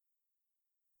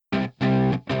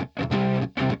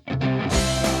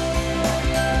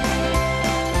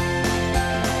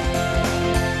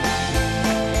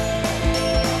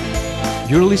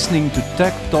You're listening to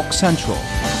Tech Talk Central.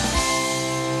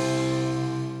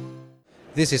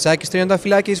 This is Akis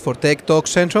Triantafylakis for Tech Talk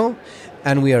Central,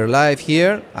 and we are live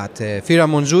here at FIRA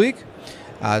Montjuic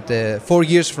at 4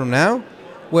 years from now,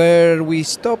 where we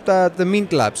stopped at the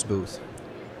Mint Labs booth.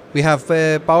 We have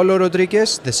Paolo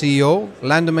Rodriguez, the CEO,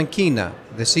 Lando Mankina,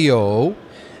 the COO,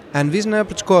 and Visna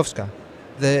Pruchkovska,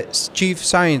 the Chief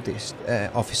Scientist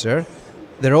Officer.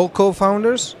 They're all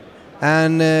co-founders,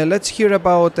 and let's hear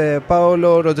about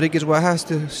Paolo Rodriguez, what he has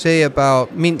to say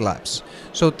about Mint Labs.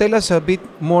 So tell us a bit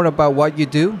more about what you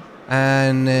do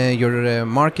and your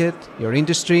market, your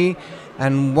industry,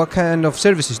 and what kind of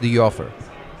services do you offer?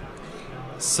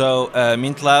 So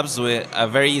Mint Labs, a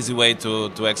very easy way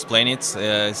to explain it,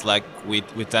 it's like we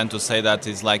tend to say that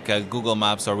it's like a Google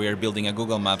Maps, or we are building a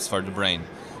Google Maps for the brain.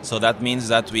 So that means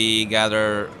that we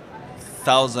gather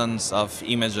thousands of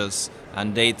images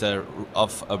and data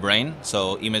of a brain,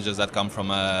 so images that come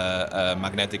from a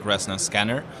magnetic resonance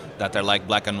scanner that are like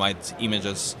black and white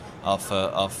images of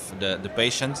the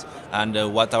patient.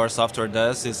 And what our software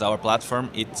does is our platform,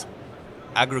 it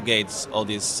aggregates all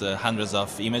these hundreds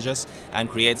of images and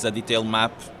creates a detailed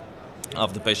map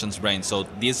of the patient's brain. So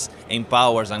this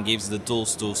empowers and gives the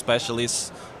tools to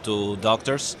specialists, to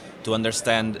doctors, to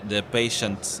understand the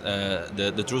patient,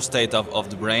 the true state of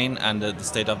the brain and the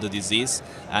state of the disease.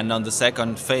 And on the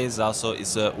second phase also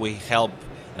is we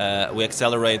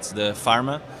accelerate the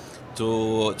pharma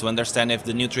to understand if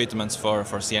the new treatments for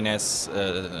CNS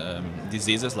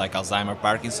diseases like Alzheimer,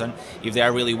 Parkinson, if they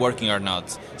are really working or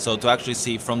not. So to actually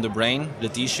see from the brain, the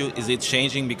tissue, is it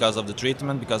changing because of the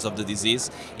treatment, because of the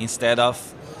disease, instead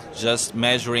of just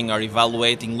measuring or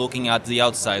evaluating, looking at the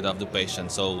outside of the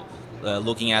patient. So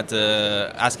looking at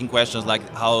asking questions like,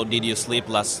 how did you sleep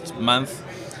last month?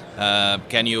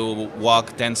 Can you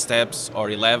walk 10 steps or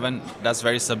 11? That's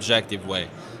very subjective way.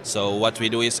 So what we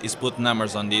do is put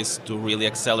numbers on this to really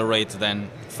accelerate then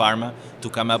pharma to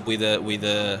come up with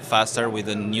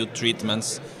the new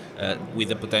treatments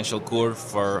with a potential cure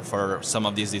for some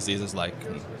of these diseases like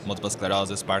multiple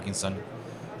sclerosis, Parkinson.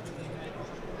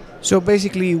 So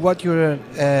basically, what you're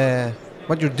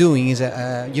doing is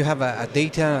you have a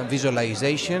data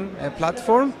visualization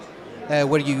platform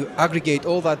where you aggregate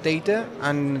all that data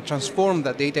and transform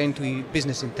that data into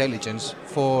business intelligence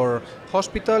for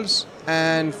hospitals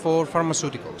and for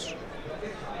pharmaceuticals.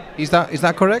 Is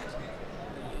that correct?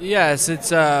 Yes,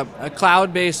 it's a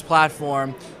cloud-based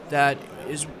platform that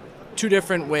is two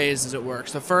different ways as it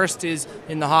works. The first is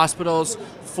in the hospitals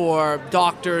for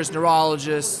doctors,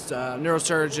 neurologists,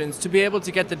 neurosurgeons to be able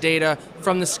to get the data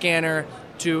from the scanner,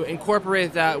 to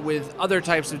incorporate that with other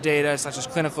types of data such as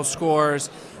clinical scores,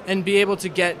 and be able to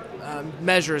get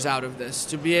measures out of this,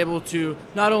 to be able to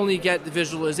not only get the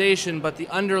visualization but the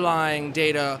underlying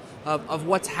data of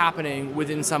what's happening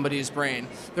within somebody's brain.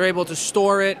 They're able to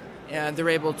store it, and they're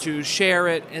able to share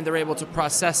it, and they're able to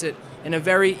process it in a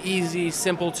very easy,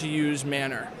 simple to use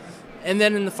manner. And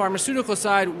then in the pharmaceutical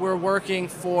side, we're working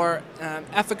for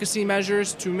efficacy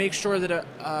measures to make sure that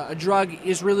a drug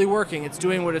is really working. It's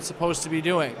doing what it's supposed to be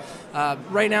doing.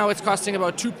 Right now, it's costing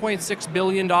about $2.6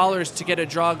 billion to get a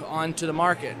drug onto the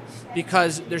market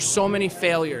because there's so many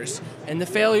failures. And the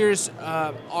failures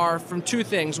are from two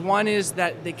things. One is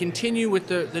that they continue with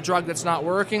the drug that's not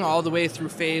working all the way through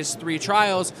phase 3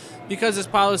 trials because, as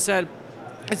Paolo said,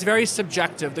 it's very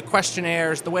subjective. The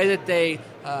questionnaires, the way that they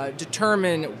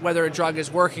determine whether a drug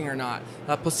is working or not.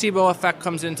 A placebo effect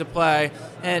comes into play,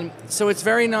 and so it's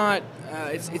very not.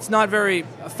 It's not very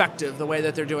effective the way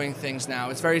that they're doing things now.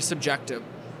 It's very subjective.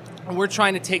 And we're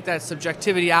trying to take that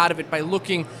subjectivity out of it by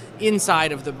looking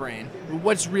inside of the brain.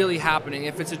 What's really happening?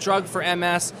 If it's a drug for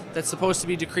MS that's supposed to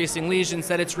be decreasing lesions,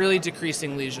 that it's really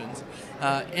decreasing lesions.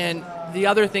 And the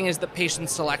other thing is the patient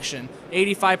selection.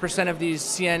 85% of these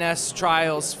CNS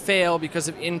trials fail because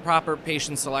of improper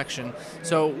patient selection.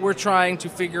 So we're trying to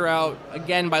figure out,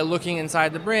 again, by looking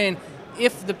inside the brain,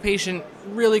 if the patient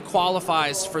really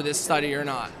qualifies for this study or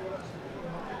not.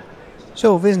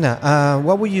 So, Visna,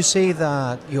 what would you say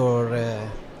that your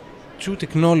true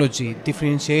technology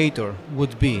differentiator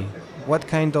would be? What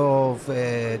kind of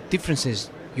differences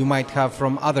you might have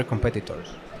from other competitors?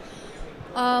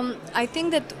 I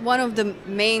think that one of the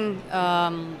main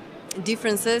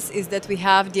differences is that we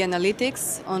have the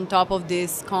analytics on top of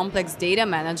this complex data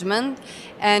management,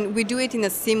 and we do it in a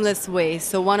seamless way.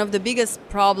 So one of the biggest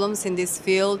problems in this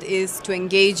field is to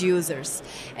engage users.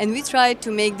 And we try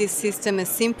to make this system as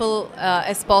simple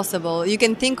as possible. You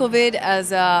can think of it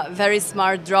as a very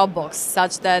smart Dropbox,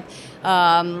 such that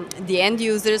the end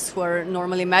users, who are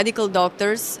normally medical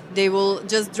doctors, they will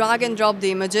just drag and drop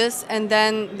the images, and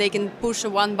then they can push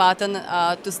one button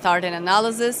to start an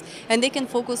analysis, and they can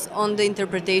focus on the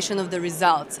interpretation of the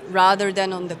results rather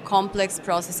than on the complex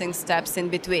processing steps in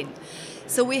between.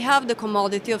 So we have the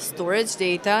commodity of storage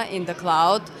data in the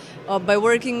cloud. By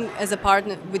working as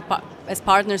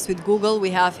partners with Google,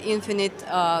 we have infinite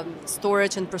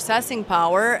storage and processing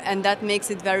power, and that makes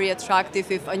it very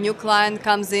attractive. If a new client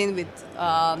comes in with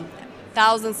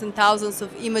thousands and thousands of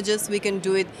images, we can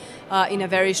do it in a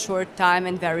very short time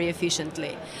and very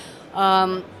efficiently.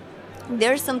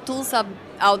 There are some tools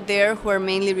out there who are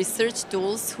mainly research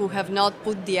tools, who have not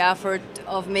put the effort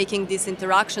of making this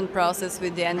interaction process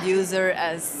with the end user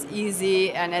as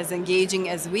easy and as engaging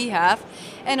as we have.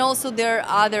 And also there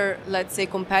are other, let's say,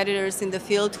 competitors in the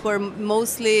field who are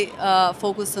mostly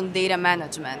focused on data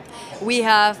management. We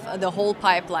have the whole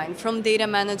pipeline, from data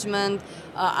management,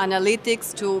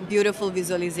 analytics, to beautiful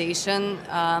visualization,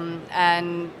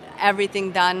 and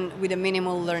everything done with a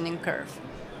minimal learning curve.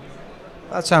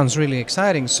 That sounds really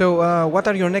exciting. So what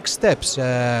are your next steps?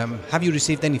 Have you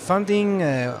received any funding?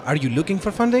 Are you looking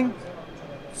for funding?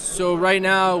 So right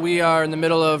now we are in the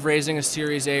middle of raising a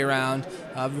Series A round.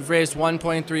 We've raised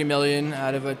 1.3 million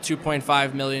out of a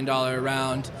 $2.5 million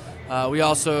round. We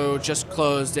also just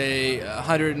closed a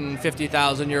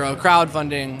 150,000 euro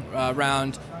crowdfunding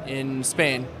round in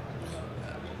Spain.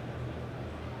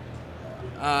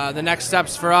 The next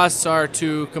steps for us are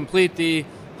to complete the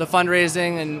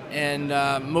fundraising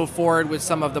and move forward with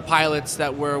some of the pilots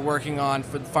that we're working on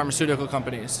for the pharmaceutical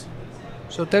companies.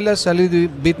 So tell us a little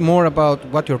bit more about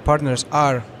what your partners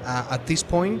are at this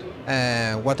point.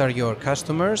 What are your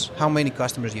customers? How many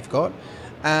customers you've got?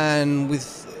 And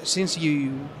since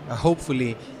you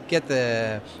hopefully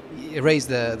raise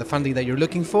the funding that you're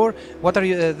looking for, what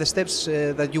are the steps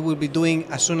that you will be doing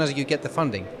as soon as you get the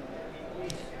funding?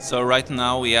 So right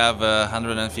now we have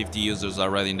 150 users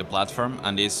already in the platform,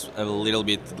 and it's a little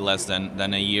bit less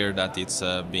than a year that it's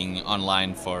being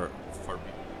online for.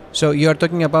 So you are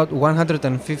talking about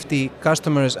 150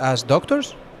 customers as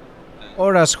doctors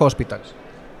or as hospitals?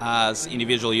 As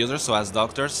individual users, so as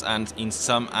doctors, and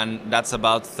that's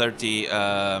about 30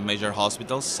 major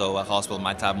hospitals. So a hospital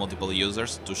might have multiple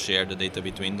users to share the data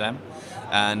between them,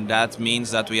 and that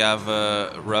means that we have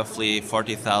roughly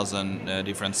 40,000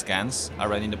 different scans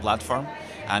already in the platform.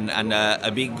 And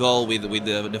a big goal with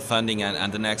the funding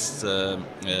and the next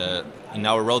in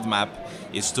our roadmap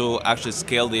is to actually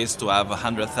scale this to have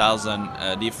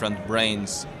 100,000 different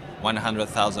brains,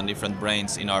 100,000 different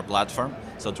brains in our platform.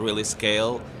 So to really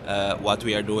scale what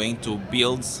we are doing to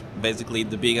build basically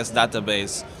the biggest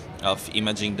database of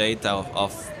imaging data,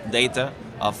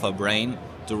 of a brain,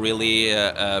 to really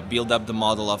build up the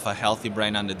model of a healthy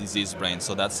brain and a diseased brain.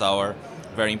 So that's our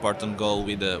very important goal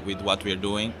with what we are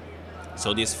doing.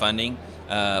 So this funding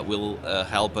will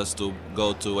help us to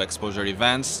go to exposure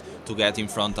events, to get in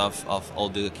front of all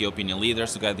the key opinion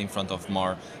leaders, to get in front of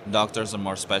more doctors and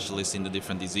more specialists in the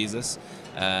different diseases.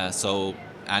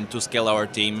 And to scale our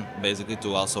team, basically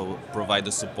to also provide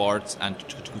the support and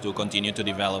to continue to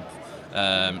develop,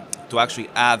 to actually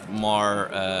add more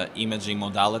imaging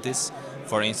modalities.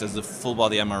 For instance, the full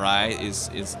body MRI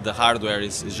is the hardware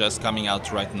is just coming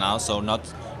out right now. So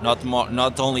not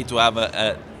only to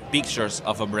have pictures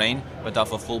of a brain, but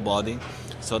of a full body.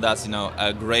 So that's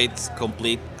a great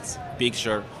complete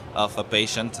picture of a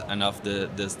patient and of the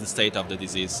state of the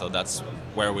disease. So that's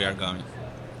where we are going.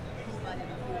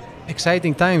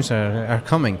 Exciting times are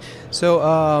coming. So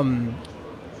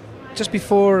just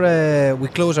before we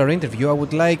close our interview, I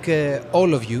would like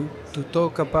all of you to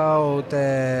talk about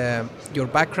your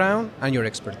background and your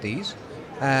expertise,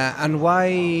 and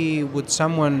why would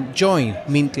someone join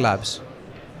Mint Labs?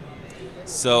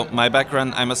 So my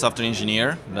background, I'm a software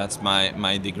engineer. That's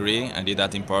my degree. I did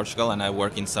that in Portugal, and I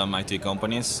work in some IT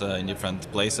companies in different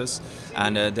places.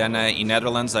 And then in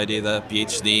Netherlands, I did a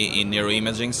PhD in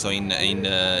neuroimaging, so in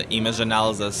image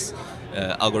analysis,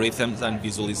 algorithms and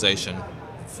visualization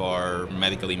for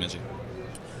medical imaging.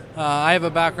 I have a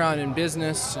background in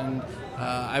business, and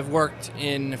I've worked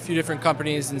in a few different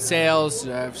companies in sales.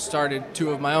 I've started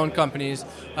 2 of my own companies,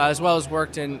 as well as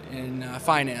worked in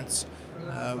finance.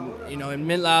 And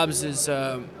Mint Labs is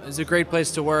a great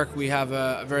place to work. We have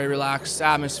a very relaxed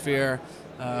atmosphere.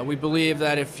 We believe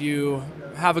that if you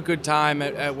have a good time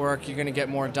at work, you're going to get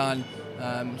more done.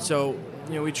 So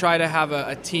we try to have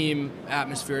a team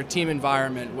atmosphere, a team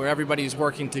environment where everybody's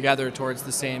working together towards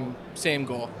the same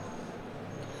goal.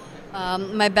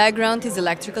 My background is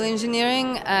electrical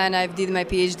engineering, and I did my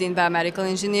PhD in biomedical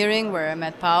engineering, where I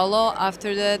met Paolo.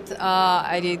 After that,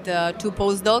 I did 2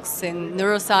 postdocs in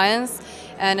neuroscience,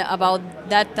 and about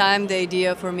that time, the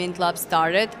idea for Mint Lab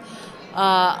started.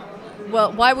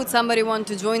 Well, why would somebody want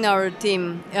to join our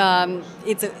team?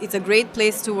 It's a great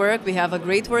place to work. We have a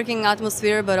great working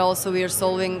atmosphere, but also we are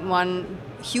solving one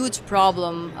huge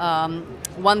problem.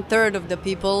 1/3 of the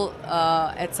people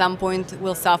at some point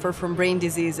will suffer from brain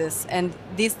diseases, and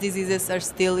these diseases are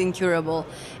still incurable.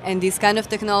 And this kind of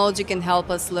technology can help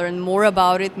us learn more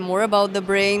about it, more about the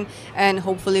brain, and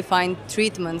hopefully find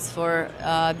treatments for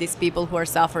these people who are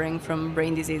suffering from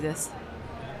brain diseases.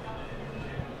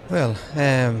 Well,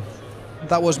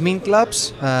 that was Mint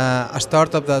Labs, a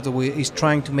startup that is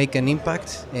trying to make an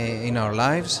impact in our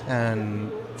lives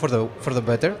and for the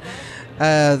better.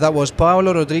 That was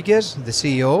Paolo Rodriguez, the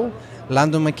CEO,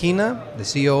 Landon McKenna, the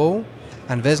COO,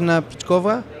 and Vesna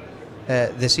Pritskova,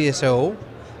 the CSO.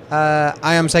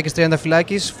 I am Sakis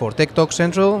Triantafylakis for Tech Talk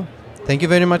Central. Thank you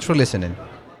very much for listening.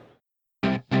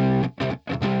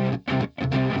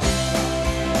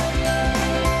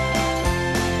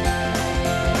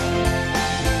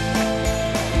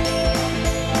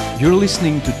 You're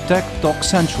listening to Tech Talk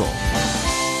Central.